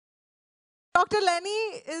Dr.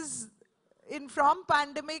 Lenny is from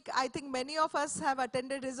pandemic. I think many of us have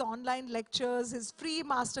attended his online lectures, his free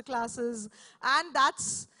master classes, and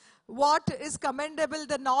that's what is commendable.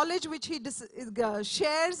 The knowledge which he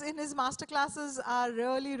shares in his master classes are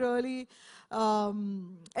really, really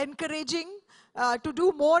encouraging to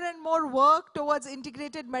do more and more work towards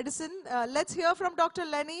integrated medicine. Let's hear from Dr.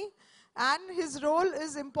 Lenny, and his role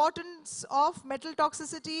is importance of metal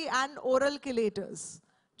toxicity and oral chelators.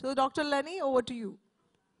 So Dr. Lenny, over to you.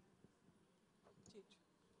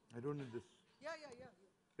 I don't need this. Yeah.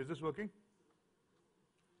 Is this working?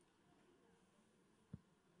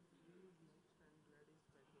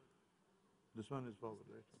 This one is forward,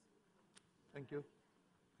 right? Thank you.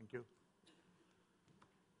 Thank you.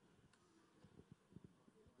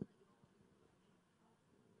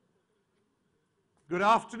 Good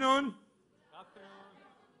afternoon. Good afternoon.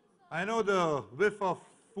 I know the whiff of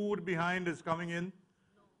food behind is coming in.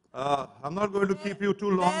 I'm not going to keep you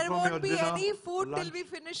too long from your dinner. There won't be any food lunch. till we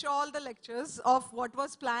finish all the lectures of what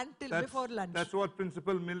was planned till before lunch. That's what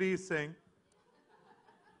Principal Millie is saying.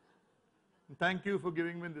 Thank you for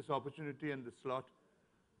giving me this opportunity and this slot.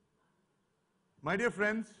 My dear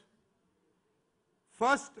friends,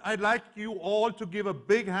 first I'd like you all to give a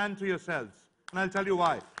big hand to yourselves, and I'll tell you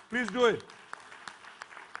why. Please do it.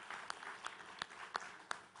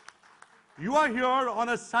 You are here on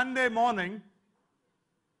a Sunday morning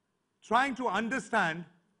trying to understand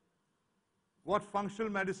what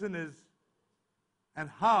functional medicine is and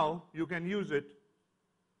how you can use it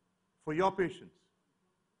for your patients.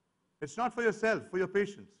 It's not for yourself, for your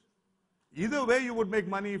patients. Either way, you would make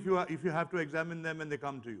money if you have to examine them and they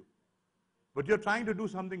come to you. But you're trying to do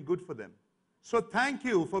something good for them. So thank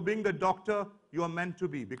you for being the doctor you are meant to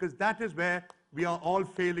be, because that is where we are all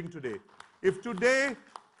failing today. If today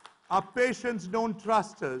our patients don't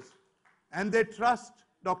trust us and they trust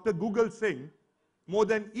Dr. Google Singh more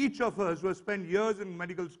than each of us who have spent years in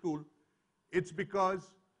medical school, it's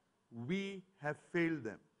because we have failed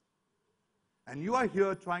them. And you are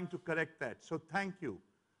here trying to correct that. So thank you.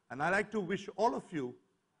 And I'd like to wish all of you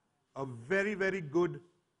a very, very good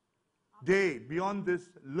day beyond this,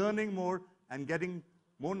 learning more and getting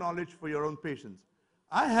more knowledge for your own patients.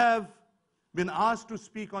 I have been asked to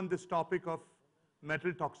speak on this topic of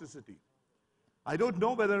metal toxicity. I don't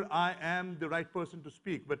know whether I am the right person to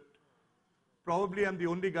speak, but probably I'm the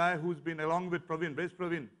only guy who's been along with Praveen. Where's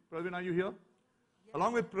Praveen? Praveen, are you here? Yes.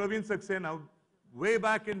 Along with Praveen Saxena, way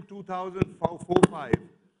back in 2004-05,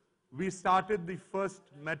 we started the first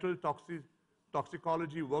metal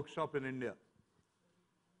toxicology workshop in India.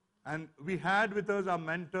 And we had with us our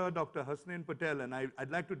mentor, Dr. Hasnain Patel, and I'd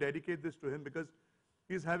like to dedicate this to him because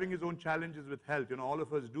he's having his own challenges with health. You know, all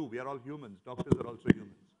of us do. We are all humans. Doctors are also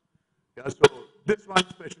humans. Yeah, so this one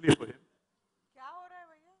especially for him.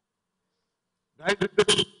 Guys, if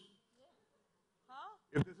this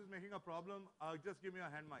is making a problem, just give me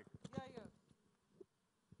a hand mic.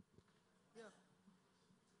 Yeah.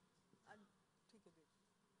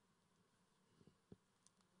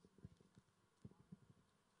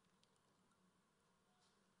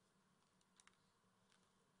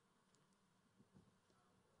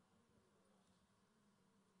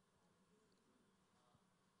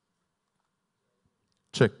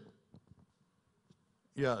 Check.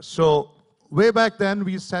 Yeah, so way back then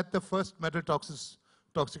we set the first metal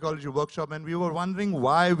toxicology workshop, and we were wondering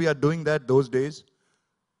why we are doing that those days.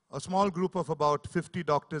 A small group of about 50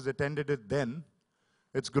 doctors attended it then.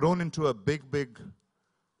 It's grown into a big, big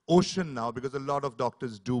ocean now because a lot of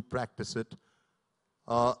doctors do practice it.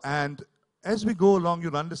 And as we go along,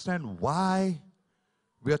 you'll understand why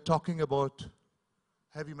we are talking about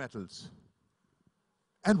heavy metals.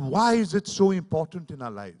 And why is it so important in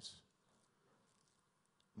our lives?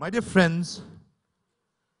 My dear friends,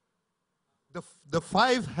 the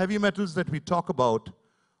 5 heavy metals that we talk about,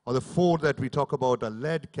 or the 4 that we talk about, are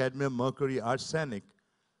lead, cadmium, mercury, arsenic,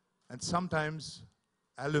 and sometimes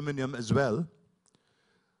aluminum as well.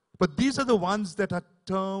 But these are the ones that are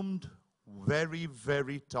termed very,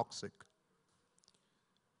 very toxic.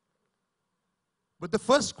 But the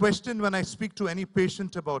first question when I speak to any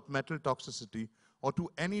patient about metal toxicity, or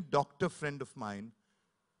to any doctor friend of mine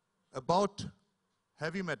about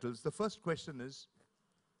heavy metals, the first question is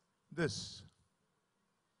this: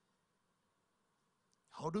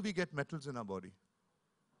 how do we get metals in our body?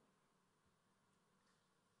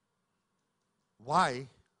 Why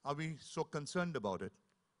are we so concerned about it?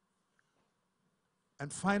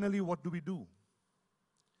 And finally, what do we do?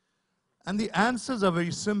 And the answers are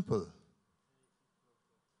very simple.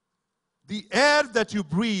 The air that you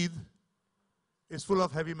breathe is full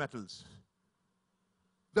of heavy metals.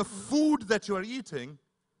 The food that you are eating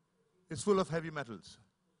is full of heavy metals.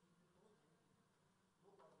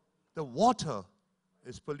 The water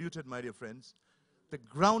is polluted, my dear friends. The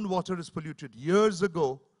groundwater is polluted. Years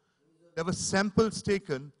ago, there were samples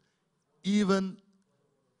taken even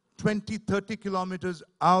 20, 30 kilometers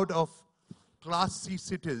out of Class C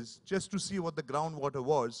cities just to see what the groundwater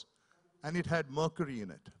was, and it had mercury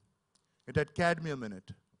in it. It had cadmium in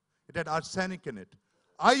it. It had arsenic in it.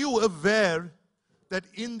 Are you aware that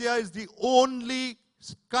India is the only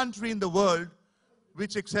country in the world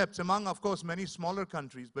which accepts, among, of course, many smaller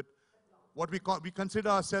countries, but what we consider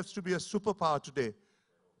ourselves to be a superpower today.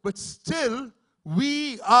 But still,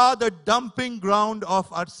 we are the dumping ground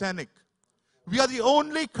of arsenic. We are the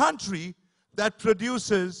only country that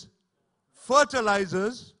produces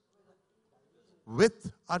fertilizers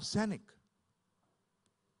with arsenic.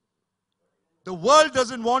 The world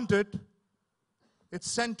doesn't want it. It's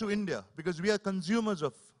sent to India because we are consumers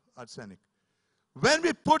of arsenic. When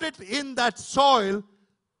we put it in that soil,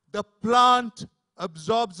 the plant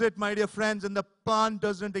absorbs it, my dear friends, and the plant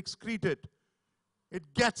doesn't excrete it.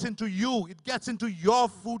 It gets into you. It gets into your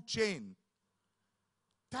food chain.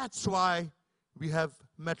 That's why we have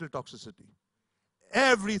metal toxicity.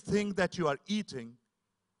 Everything that you are eating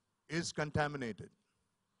is contaminated.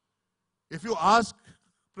 If you ask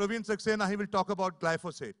Praveen Saxena, he will talk about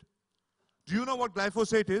glyphosate. Do you know what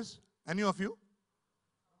glyphosate is? Any of you?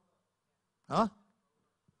 Huh?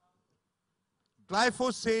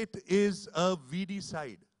 Glyphosate is a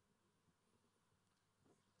weedicide.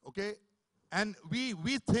 Okay? And we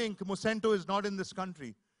think Monsanto is not in this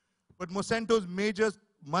country. But Monsanto's major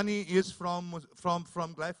money is from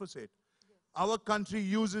glyphosate. Our country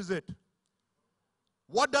uses it.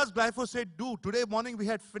 What does glyphosate do? Today morning we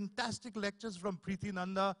had fantastic lectures from Preeti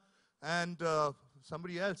Nanda, and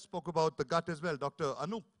somebody else spoke about the gut as well, Dr.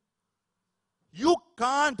 Anup. You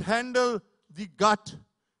can't handle the gut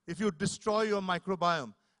if you destroy your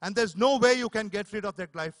microbiome. And there's no way you can get rid of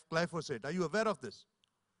that glyphosate. Are you aware of this?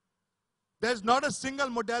 There's not a single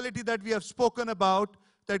modality that we have spoken about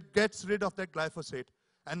that gets rid of that glyphosate.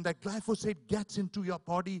 And that glyphosate gets into your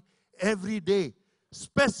body every day,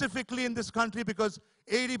 specifically in this country because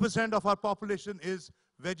 80% of our population is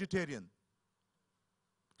vegetarian.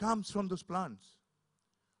 Comes from those plants.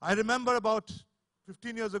 I remember about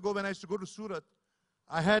 15 years ago when I used to go to Surat,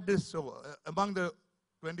 I had this, among the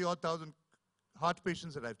 20-odd thousand heart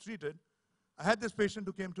patients that I've treated, I had this patient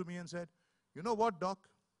who came to me and said, you know what, doc?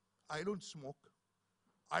 I don't smoke.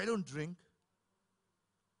 I don't drink.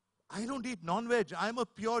 I don't eat non-veg. I'm a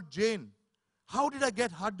pure Jain. How did I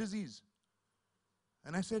get heart disease?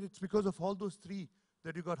 And I said, it's because of all those three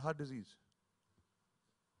that you got heart disease.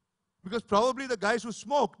 Because probably the guys who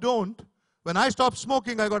smoke don't. When I stopped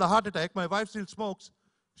smoking, I got a heart attack. My wife still smokes.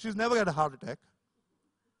 She's never had a heart attack.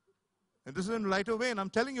 And this is in a lighter vein. I'm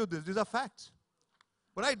telling you this. These are facts.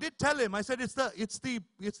 But I did tell him, I said, it's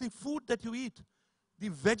the food that you eat, the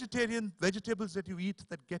vegetables that you eat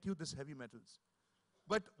that get you this heavy metals.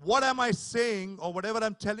 But what am I saying, or whatever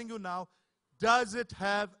I'm telling you now, does it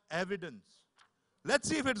have evidence? Let's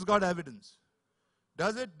see if it's got evidence.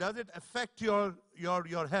 Does it affect your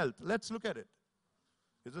health? Let's look at it.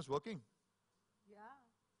 Is this working? Yeah.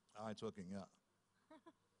 Ah, it's working, yeah.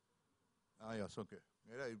 Ah, yes, okay.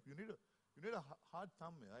 You need a hard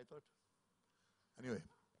thumb, I thought. Anyway,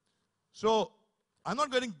 so I'm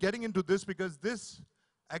not getting into this because this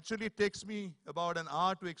actually takes me about an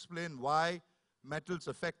hour to explain why metals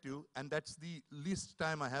affect you, and that's the least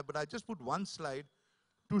time I have. But I just put one slide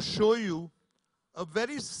to show you a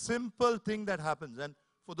very simple thing that happens. And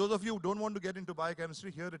for those of you who don't want to get into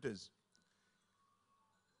biochemistry, here it is.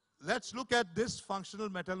 Let's look at this functional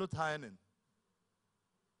metallothionein.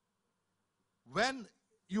 When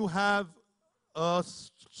you have a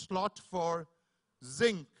slot for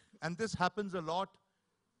zinc, and this happens a lot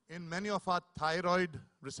in many of our thyroid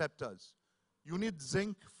receptors, you need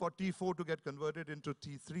zinc for T4 to get converted into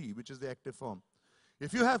T3, which is the active form.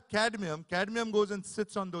 If you have cadmium, cadmium goes and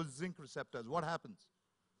sits on those zinc receptors. What happens?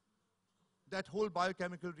 That whole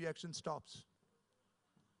biochemical reaction stops.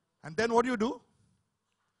 And then what do you do?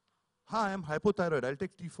 Hi, I'm hypothyroid. I'll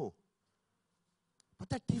take T4. But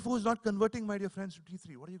that T4 is not converting, my dear friends, to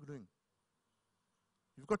T3. What are you doing?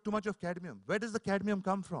 You've got too much of cadmium. Where does the cadmium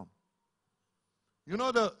come from? You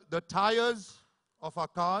know the tires of our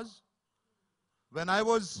cars? When I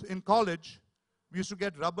was in college, we used to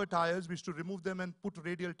get rubber tires. We used to remove them and put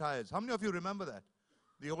radial tires. How many of you remember that?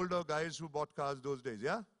 The older guys who bought cars those days,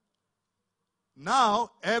 yeah?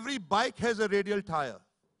 Now, every bike has a radial tire.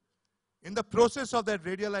 In the process of that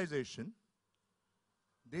radialization,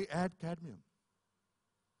 they add cadmium.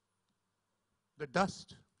 The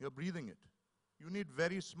dust, you're breathing it. You need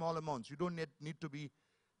very small amounts. You don't need to be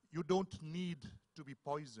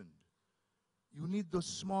poisoned. You need those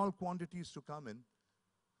small quantities to come in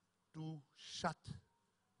to shut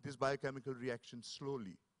this biochemical reaction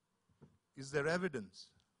slowly. Is there evidence?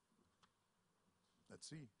 Let's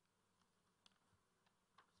see.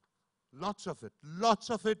 Lots of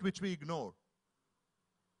it which we ignore.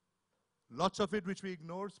 Lots of it which we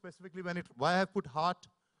ignore, specifically why I have put heart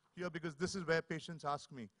here, because this is where patients ask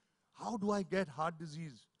me, how do I get heart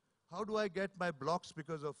disease? How do I get my blocks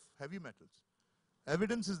because of heavy metals?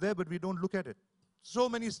 Evidence is there, but we don't look at it. So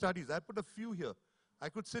many studies. I put a few here. I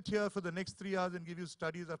could sit here for the next 3 hours and give you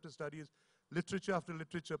studies after studies, literature after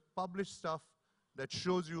literature, published stuff that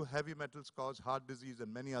shows you heavy metals cause heart disease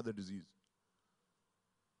and many other diseases.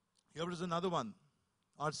 Here is another one.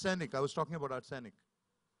 Arsenic. I was talking about arsenic.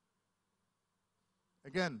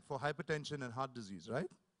 Again, for hypertension and heart disease, right?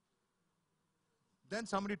 Then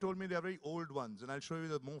somebody told me they are very old ones, and I'll show you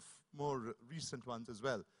the more recent ones as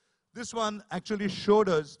well. This one actually showed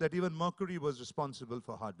us that even mercury was responsible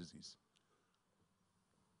for heart disease.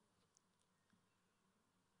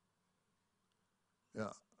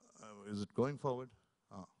 Yeah, is it going forward?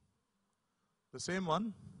 The same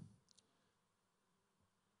one.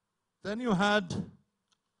 Then you had,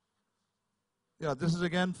 this is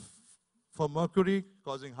again for mercury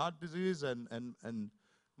causing heart disease and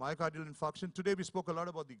myocardial infarction. Today we spoke a lot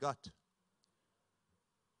about the gut.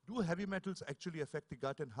 Do heavy metals actually affect the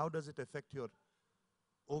gut, and how does it affect your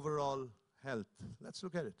overall health? Let's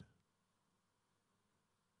look at it.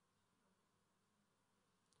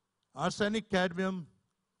 Arsenic, cadmium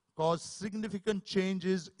cause significant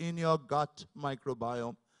changes in your gut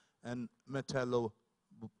microbiome and metabolome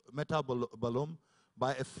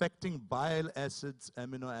by affecting bile acids,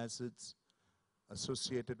 amino acids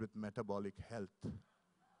associated with metabolic health.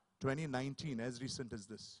 2019, as recent as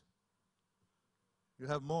this. You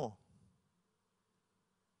have more.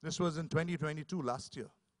 This was in 2022, last year.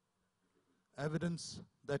 Evidence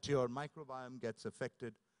that your microbiome gets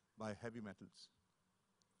affected by heavy metals.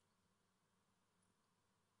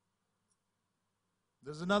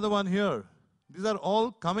 There's another one here. These are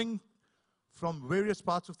all coming from various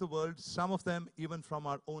parts of the world, some of them even from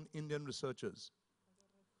our own Indian researchers.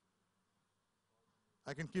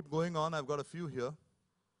 I can keep going on. I've got a few here.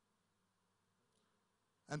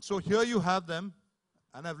 And so here you have them,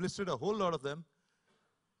 and I've listed a whole lot of them.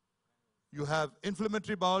 You have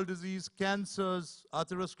inflammatory bowel disease, cancers,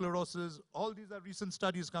 atherosclerosis. All these are recent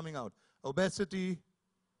studies coming out. Obesity,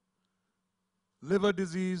 liver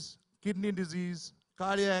disease, kidney disease,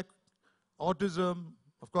 cardiac, autism.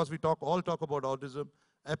 Of course, we all talk about autism.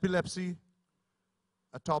 Epilepsy,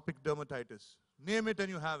 atopic dermatitis. Name it and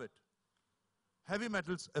you have it. Heavy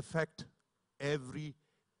metals affect every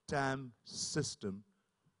damn system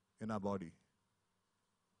in our body.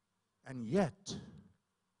 And yet,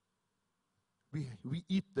 we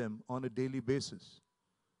eat them on a daily basis.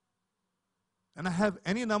 And I have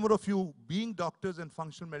any number of you being doctors and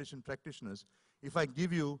functional medicine practitioners. If I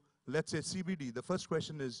give you, let's say CBD, the first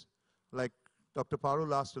question is, like Dr.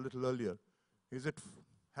 Parul asked a little earlier, is it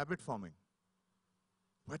habit forming?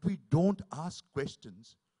 But we don't ask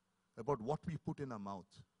questions about what we put in our mouth.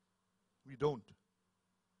 We don't.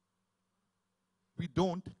 We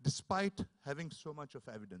don't, despite having so much of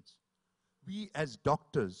evidence. We as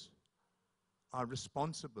doctors are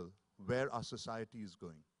responsible where our society is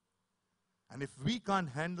going. And if we can't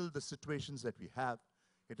handle the situations that we have,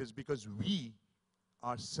 it is because we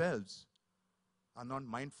ourselves are not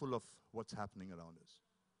mindful of what's happening around us.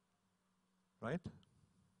 Right?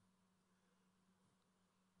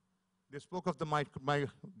 They spoke of the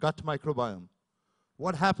gut microbiome.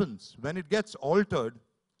 What happens? When it gets altered,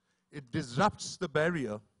 it disrupts the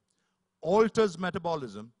barrier, alters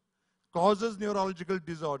metabolism, causes neurological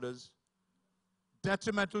disorders,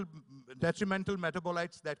 detrimental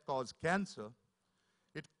metabolites that cause cancer.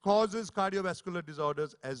 It causes cardiovascular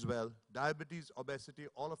disorders as well. Diabetes, obesity,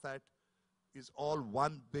 all of that is all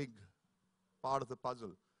one big part of the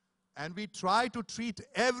puzzle. And we try to treat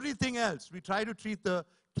everything else. We try to treat the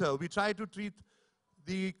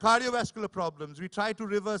cardiovascular problems. We try to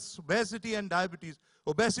reverse obesity and diabetes.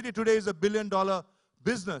 Obesity today is $1 billion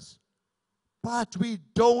business. But we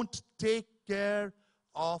don't take care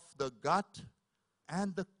of the gut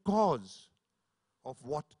and the cause of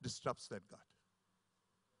what disrupts that gut.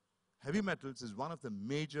 Heavy metals is one of the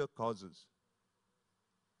major causes.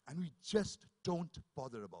 And we just don't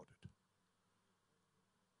bother about it.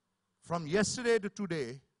 From yesterday to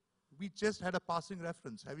today, we just had a passing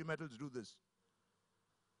reference. Heavy metals do this.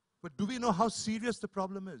 But do we know how serious the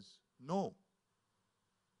problem is? No.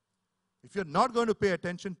 If you're not going to pay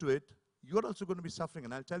attention to it, you're also going to be suffering.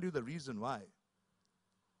 And I'll tell you the reason why.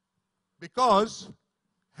 Because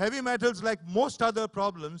heavy metals, like most other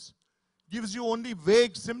problems, gives you only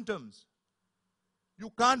vague symptoms.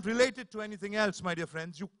 You can't relate it to anything else, my dear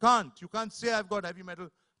friends. You can't. You can't say I've got heavy metal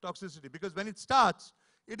toxicity, because when it starts,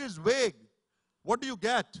 it is vague. What do you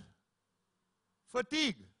get?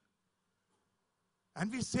 Fatigue.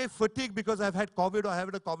 And we say fatigue because I've had COVID or I have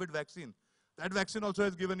had a COVID vaccine. That vaccine also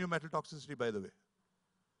has given you metal toxicity, by the way.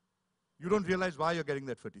 You don't realize why you're getting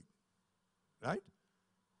that fatigue, right?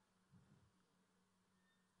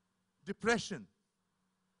 Depression.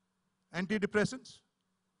 Antidepressants.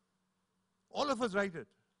 All of us write it.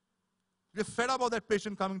 We're fed up of that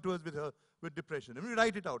patient coming to us with depression. And we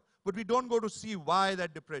write it out. But we don't go to see why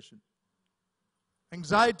that depression.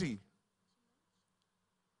 Anxiety.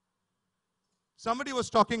 Somebody was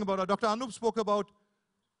talking about, or Dr. Anup spoke about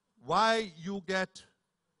why you get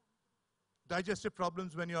digestive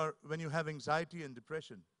problems when you have anxiety and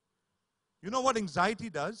depression. You know what anxiety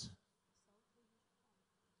does?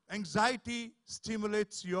 Anxiety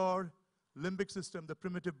stimulates your limbic system, the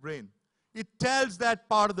primitive brain. It tells that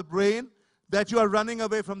part of the brain that you are running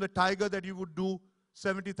away from the tiger that you would do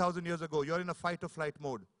 70,000 years ago. You're in a fight or flight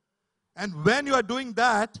mode. And when you are doing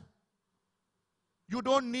that, you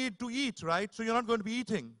don't need to eat, right? So you're not going to be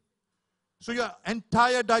eating. So your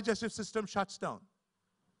entire digestive system shuts down.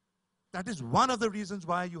 That is one of the reasons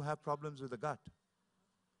why you have problems with the gut.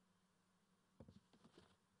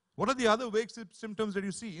 What are the other vague symptoms that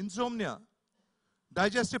you see? Insomnia,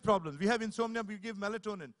 digestive problems. We have insomnia, we give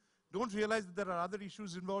melatonin. Don't realize that there are other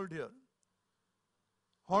issues involved here.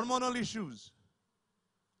 Hormonal issues,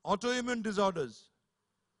 autoimmune disorders.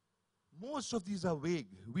 Most of these are vague.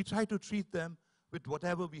 We try to treat them with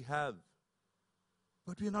whatever we have.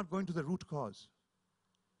 But we are not going to the root cause.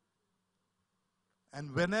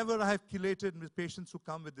 And whenever I have chelated with patients who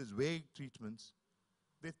come with these vague treatments,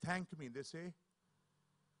 they thank me. They say,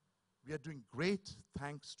 we are doing great,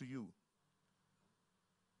 thanks to you.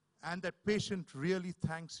 And that patient really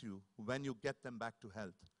thanks you when you get them back to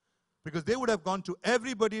health. Because they would have gone to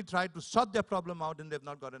everybody, tried to sort their problem out, and they've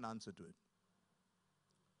not got an answer to it.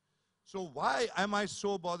 So why am I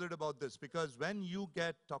so bothered about this? Because when you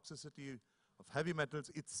get toxicity of heavy metals,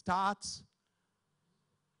 it starts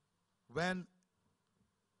with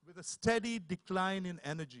a steady decline in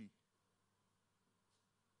energy,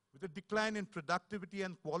 with a decline in productivity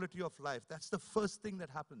and quality of life. That's the first thing that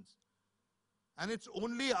happens. And it's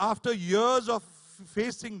only after years of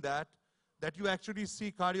facing that you actually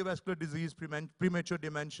see cardiovascular disease, premature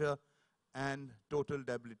dementia, and total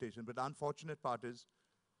debilitation. But the unfortunate part is,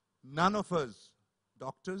 none of us,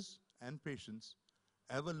 doctors and patients,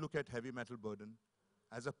 ever look at heavy metal burden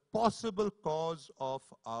as a possible cause of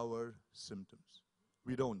our symptoms.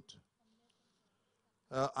 We don't.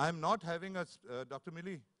 I'm not having a, Dr.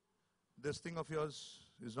 Millie, this thing of yours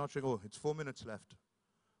is not showing. Oh, it's 4 minutes left.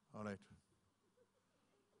 All right.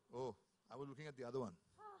 Oh, I was looking at the other one.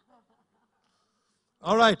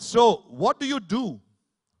 All right, so what do you do?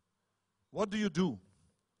 What do you do?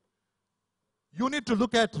 You need to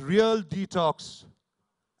look at real detox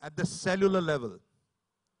at the cellular level.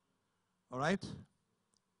 All right?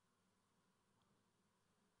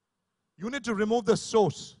 You need to remove the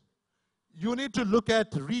source. You need to look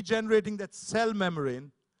at regenerating that cell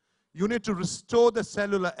membrane. You need to restore the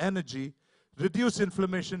cellular energy, reduce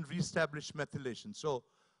inflammation, reestablish methylation. So,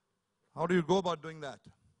 how do you go about doing that?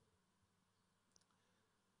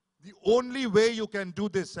 The only way you can do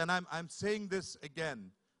this, and I'm saying this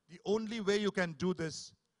again, the only way you can do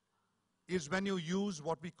this is when you use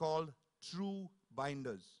what we call true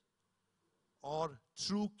binders or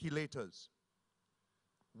true chelators.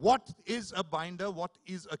 What is a binder? What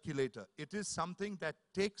is a chelator? It is something that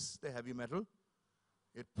takes the heavy metal,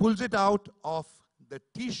 it pulls it out of the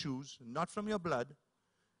tissues, not from your blood.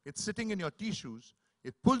 It's sitting in your tissues.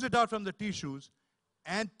 It pulls it out from the tissues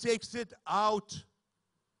and takes it out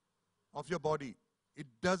of your body. It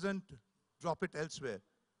doesn't drop it elsewhere.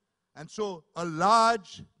 And so a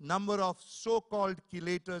large number of so-called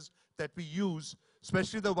chelators that we use,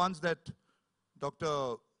 especially the ones that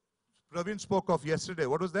Dr. Praveen spoke of yesterday.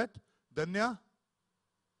 What was that? Danya?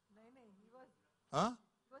 Huh?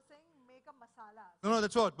 He was saying make a masala. No,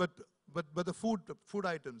 that's what. But the food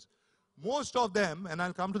items, most of them, and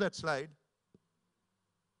I'll come to that slide,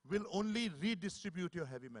 will only redistribute your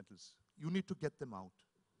heavy metals. You need to get them out.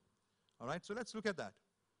 All right, so let's look at that.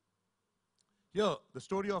 Here, the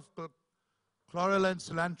story of chlorella and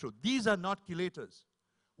cilantro. These are not chelators.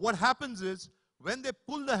 What happens is, when they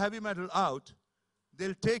pull the heavy metal out,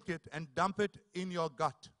 they'll take it and dump it in your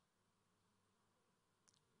gut.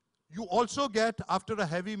 You also get, after a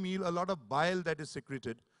heavy meal, a lot of bile that is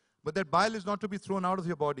secreted. But that bile is not to be thrown out of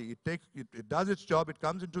your body. It does its job. It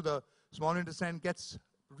comes into the small intestine, gets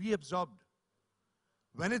reabsorbed.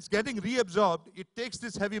 When it's getting reabsorbed, it takes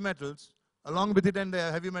these heavy metals along with it, and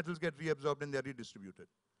the heavy metals get reabsorbed and they're redistributed.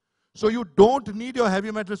 So you don't need your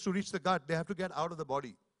heavy metals to reach the gut. They have to get out of the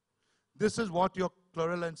body. This is what your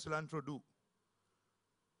chlorella and cilantro do.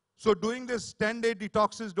 So doing this 10-day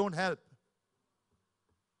detoxes don't help.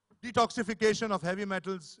 Detoxification of heavy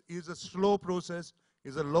metals is a slow process,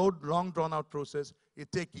 is a long drawn-out process.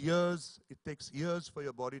 It takes years for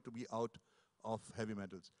your body to be out of heavy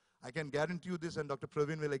metals. I can guarantee you this, and Dr.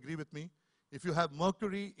 Praveen will agree with me. If you have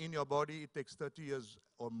mercury in your body, it takes 30 years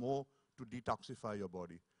or more to detoxify your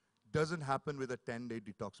body. Doesn't happen with a 10-day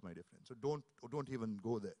detox, my dear friend. So don't even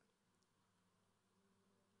go there.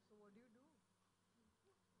 So what do you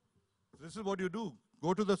do? This is what you do.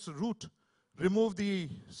 Go to the root. Remove the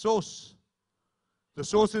source. The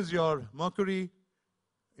source is your mercury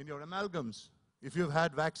in your amalgams. If you've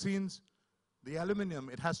had vaccines, the aluminum,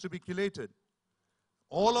 it has to be chelated.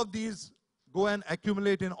 All of these go and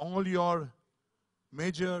accumulate in all your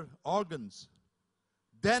major organs.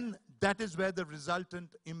 Then that is where the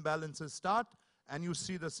resultant imbalances start, and you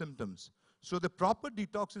see the symptoms. So the proper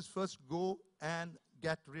detox is first go and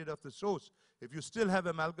get rid of the source. If you still have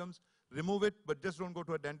amalgams, remove it, but just don't go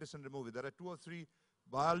to a dentist and remove it. There are 2 or 3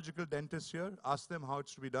 biological dentists here. Ask them how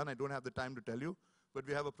it's to be done. I don't have the time to tell you, but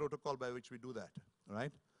we have a protocol by which we do that, all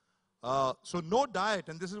right? So no diet,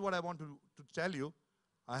 and this is what I want to tell you.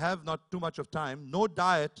 I have not too much of time. No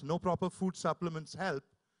diet, no proper food supplements help.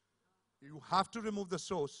 You have to remove the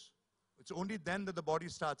source. It's only then that the body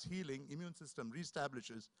starts healing, immune system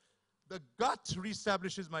reestablishes. The gut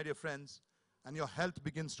reestablishes, my dear friends, and your health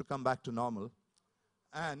begins to come back to normal.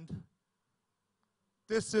 And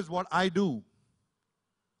this is what I do.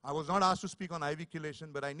 I was not asked to speak on IV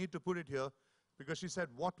chelation, but I need to put it here because she said,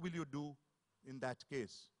 what will you do in that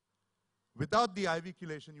case? Without the IV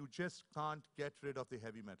chelation, you just can't get rid of the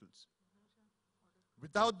heavy metals.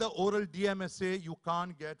 Without the oral DMSA, you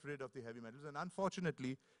can't get rid of the heavy metals. And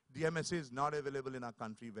unfortunately, DMSA is not available in our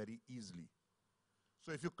country very easily.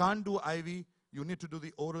 So if you can't do IV, you need to do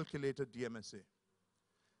the oral chelator DMSA.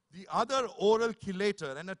 The other oral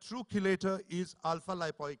chelator, and a true chelator, is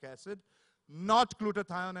alpha-lipoic acid, not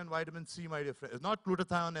glutathione and vitamin C, my dear friends. Not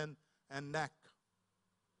glutathione and NAC,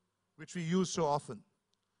 which we use so often.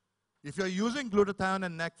 If you're using glutathione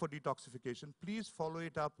and NAC for detoxification, please follow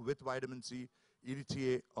it up with vitamin C,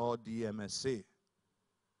 EDTA, or DMSA.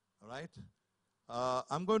 All right?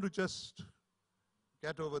 I'm going to just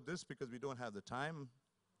get over this because we don't have the time.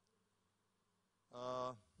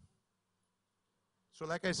 So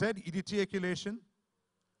like I said, EDTA chelation.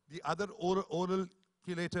 The other oral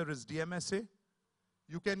chelator is DMSA.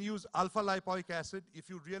 You can use alpha-lipoic acid if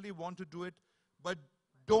you really want to do it, but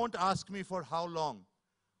don't ask me for how long.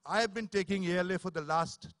 I have been taking ALA for the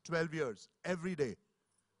last 12 years, every day,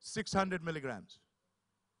 600 milligrams.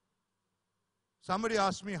 Somebody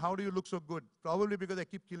asked me, how do you look so good? Probably because I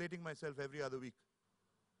keep chelating myself every other week.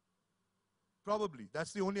 Probably.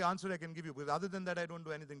 That's the only answer I can give you. Because other than that, I don't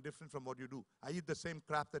do anything different from what you do. I eat the same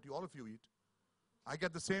crap that all of you eat. I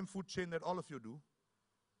get the same food chain that all of you do.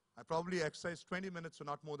 I probably exercise 20 minutes or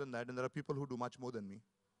not more than that, and there are people who do much more than me.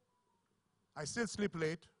 I still sleep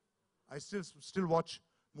late. I still watch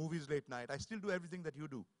movies late night. I still do everything that you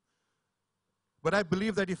do. But I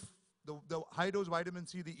believe that if the high-dose vitamin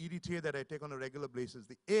C, the EDTA that I take on a regular basis,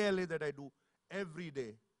 the ALA that I do every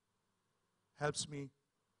day helps me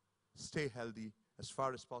stay healthy as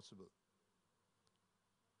far as possible.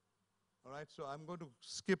 All right, so I'm going to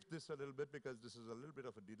skip this a little bit because this is a little bit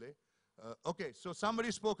of a delay. Okay, so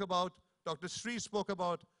somebody spoke about, Dr. Sri spoke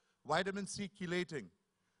about vitamin C chelating.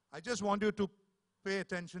 I just want you to pay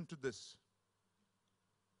attention to this.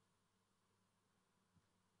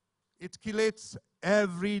 It chelates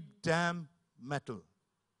every damn metal.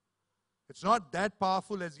 It's not that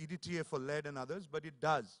powerful as EDTA for lead and others, but it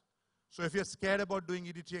does. So if you're scared about doing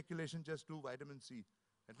EDTA chelation, just do vitamin C.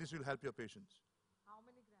 At least you'll help your patients. How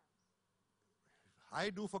many grams? I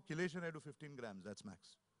do for chelation, I do 15 grams. That's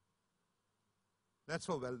max. That's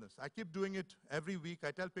for wellness. I keep doing it every week.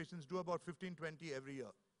 I tell patients, do about 15, 20 every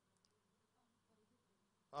year.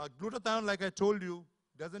 Glutathione, like I told you,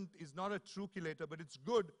 is not a true chelator, but it's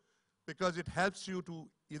good because it helps you to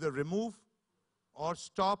either remove or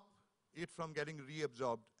stop it from getting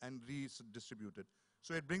reabsorbed and redistributed.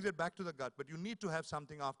 So it brings it back to the gut, but you need to have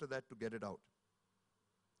something after that to get it out.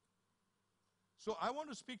 So I want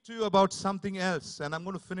to speak to you about something else, and I'm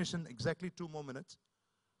going to finish in exactly 2 more minutes.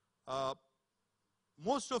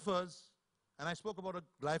 Most of us, And I spoke about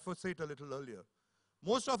glyphosate a little earlier.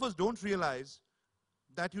 Most of us don't realize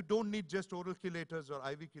that you don't need just oral chelators or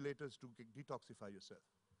IV chelators to detoxify yourself.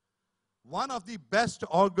 One of the best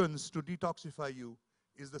organs to detoxify you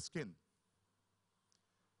is the skin.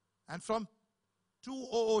 And from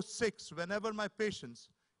 2006, whenever my patients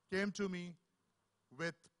came to me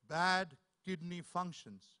with bad kidney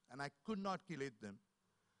functions and I could not chelate them,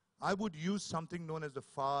 I would use something known as the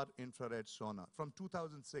far infrared sauna from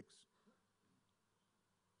 2006.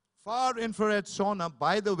 Far infrared sauna,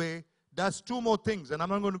 by the way, does two more things, and I'm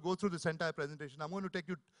not going to go through this entire presentation. I'm going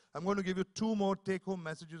to give you two more take-home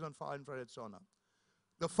messages on far infrared sauna.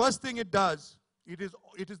 The first thing it does, it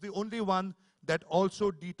is the only one that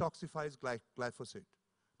also detoxifies glyphosate.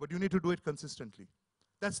 But you need to do it consistently.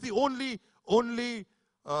 That's the only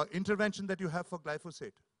intervention that you have for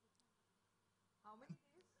glyphosate. How many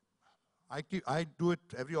days? I do it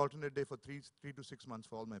every alternate day for 3 to 6 months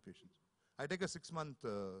for all my patients. I take a 6-month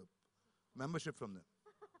membership from them.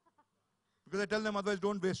 Because I tell them, otherwise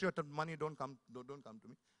don't waste your money, don't come to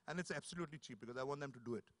me. And it's absolutely cheap because I want them to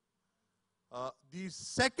do it. The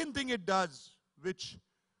second thing it does, which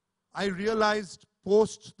I realized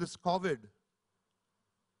post this COVID,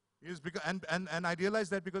 is because, and I realized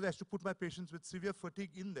that because I have to put my patients with severe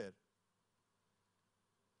fatigue in there.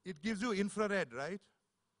 It gives you infrared, right?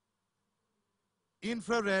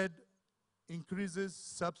 Infrared increases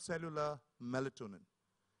subcellular melatonin.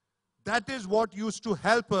 That is what used to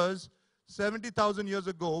help us 70,000 years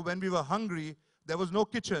ago when we were hungry. There was no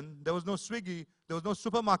kitchen, there was no Swiggy, there was no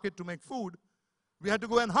supermarket to make food. We had to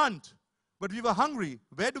go and hunt. But we were hungry.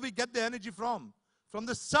 Where do we get the energy from? From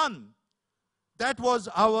the sun. That was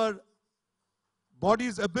our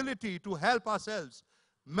body's ability to help ourselves.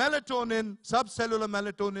 Melatonin, subcellular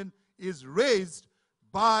melatonin, is raised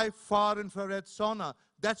by far infrared sauna.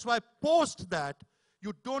 That's why post that,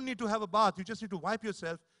 you don't need to have a bath. You just need to wipe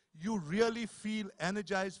yourself. You really feel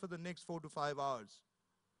energized for the next 4 to 5 hours.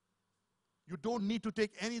 You don't need to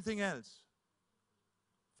take anything else.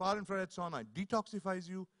 Far infrared sauna detoxifies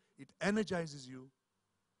you. It energizes you.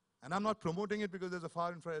 And I'm not promoting it because there's a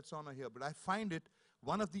far infrared sauna here, but I find it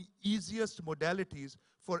one of the easiest modalities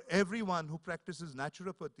for everyone who practices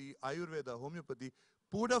naturopathy, Ayurveda, homeopathy.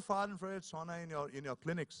 Put a far infrared sauna in your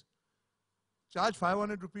clinics. Charge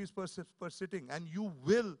 500 rupees per sitting, and you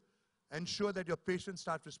will ensure that your patients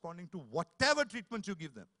start responding to whatever treatments you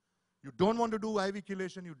give them. You don't want to do IV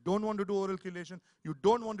chelation, you don't want to do oral chelation, you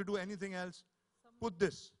don't want to do anything else. Put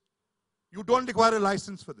this. You don't require a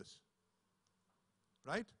license for this.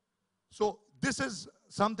 Right? So this is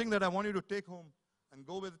something that I want you to take home and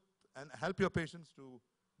go with and help your patients to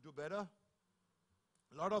do better.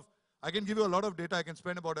 I can give you a lot of data. I can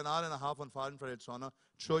spend about an hour and a half on far infrared sauna,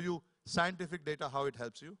 show you scientific data, how it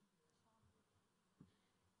helps you.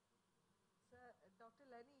 Sir, Dr.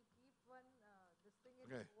 Lenny, keep this thing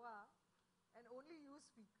in Okay. Goa and only you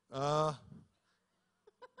speak.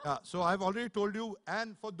 Yeah, so I've already told you,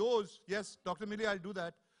 and for those, yes, Dr. Millie, I'll do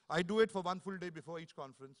that. I do it for 1 full day before each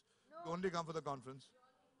conference. No. You only come for the conference.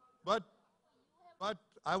 But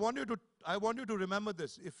I want you to remember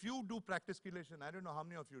this. If you do practice chelation, I don't know how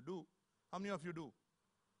many of you do. How many of you do?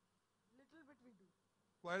 Little bit we do.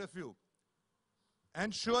 Quite a few.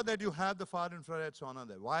 Ensure that you have the far infrared sauna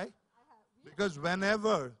there. Why? Because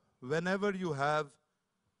whenever you have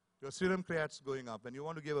your serum creates going up and you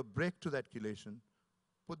want to give a break to that chelation,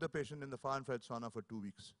 put the patient in the far infrared sauna for 2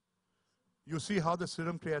 weeks. You see how the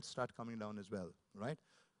serum creates start coming down as well, right?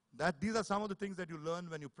 These are some of the things that you learn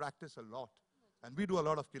when you practice a lot. And we do a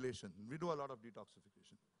lot of chelation. We do a lot of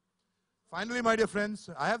detoxification. Finally, my dear friends,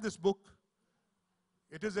 I have this book.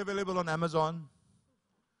 It is available on Amazon.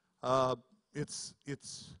 It's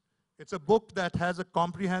a book that has a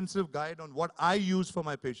comprehensive guide on what I use for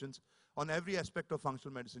my patients on every aspect of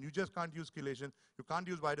functional medicine. You just can't use chelation. You can't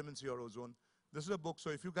use vitamin C or ozone. This is a book, so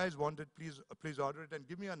if you guys want it, please order it and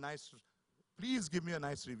please give me a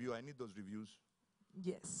nice review. I need those reviews.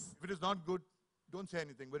 Yes. If it is not good, don't say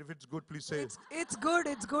anything. But if it's good, please say it. It's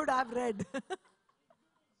good, I've read.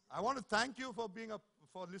 I want to thank you for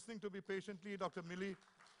listening to me patiently, Dr. Millie.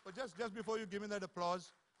 But just before you give me that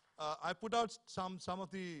applause, I put out some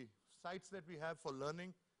of the sites that we have for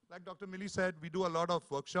learning. Like Dr. Millie said, we do a lot of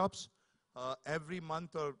workshops every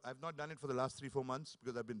month, or I've not done it for the last 3-4 months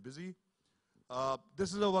because I've been busy.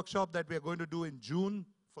 This is a workshop that we are going to do in June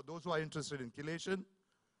for those who are interested in chelation.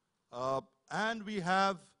 And we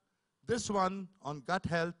have this one on gut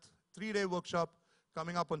health, 3-day workshop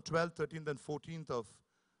coming up on 12th, 13th, and 14th of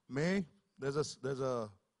May.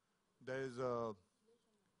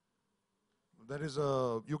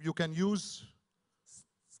 You can use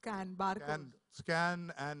Scan barcode.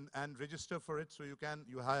 scan and register for it. So you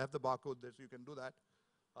have the barcode there, so you can do that.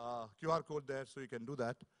 QR code there, so you can do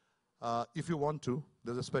that. If you want to,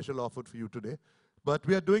 there's a special offer for you today. But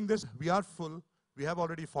we are doing this. We are full. We have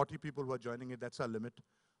already 40 people who are joining it. That's our limit.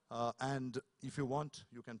 And if you want,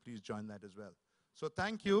 you can please join that as well. So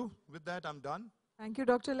thank you. With that, I'm done. Thank you,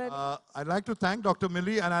 Dr. Lenny. I'd like to thank Dr.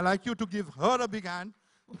 Millie, and I'd like you to give her a big hand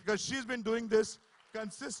because she's been doing this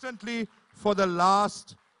consistently for the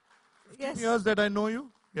last 15 years that I know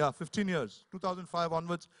you. Yeah, 15 years. 2005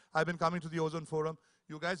 onwards, I've been coming to the Ozone Forum.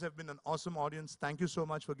 You guys have been an awesome audience. Thank you so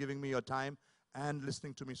much for giving me your time and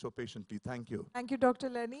listening to me so patiently. Thank you. Thank you, Dr.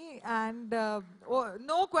 Lenny. And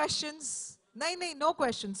no questions. No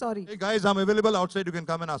questions, sorry. Hey guys, I'm available outside. You can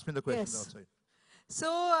come and ask me the questions outside. So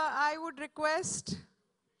I would request,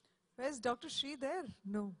 where's Dr. Shri there?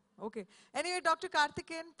 No, okay. Anyway, Dr.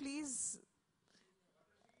 Karthikeyan, please.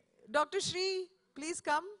 Dr. Shri, please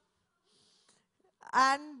come.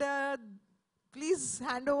 And please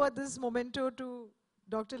hand over this memento to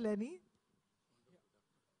Dr. Lenny.